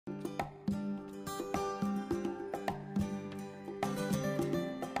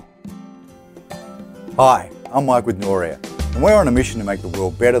Hi, I'm Mike with Noria, and we're on a mission to make the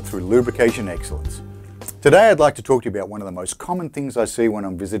world better through lubrication excellence. Today I'd like to talk to you about one of the most common things I see when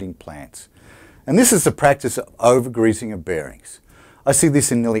I'm visiting plants. And this is the practice of overgreasing of bearings. I see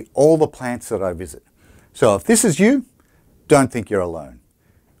this in nearly all the plants that I visit. So if this is you, don't think you're alone.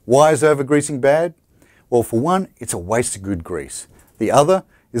 Why is overgreasing bad? Well, for one, it's a waste of good grease. The other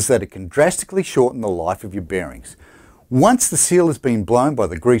is that it can drastically shorten the life of your bearings. Once the seal has been blown by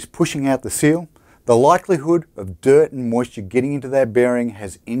the grease pushing out the seal, the likelihood of dirt and moisture getting into that bearing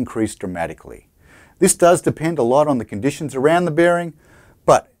has increased dramatically. This does depend a lot on the conditions around the bearing,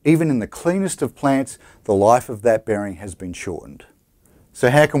 but even in the cleanest of plants, the life of that bearing has been shortened. So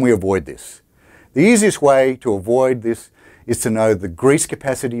how can we avoid this? The easiest way to avoid this is to know the grease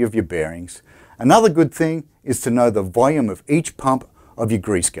capacity of your bearings. Another good thing is to know the volume of each pump of your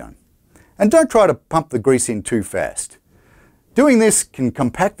grease gun. And don't try to pump the grease in too fast. Doing this can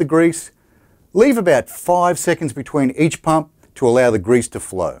compact the grease. Leave about 5 seconds between each pump to allow the grease to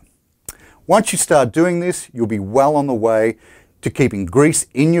flow. Once you start doing this, you'll be well on the way to keeping grease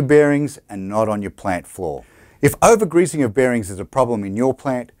in your bearings and not on your plant floor. If overgreasing of bearings is a problem in your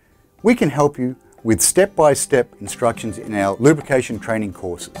plant, we can help you with step-by-step instructions in our lubrication training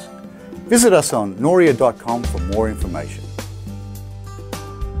courses. Visit us on noria.com for more information.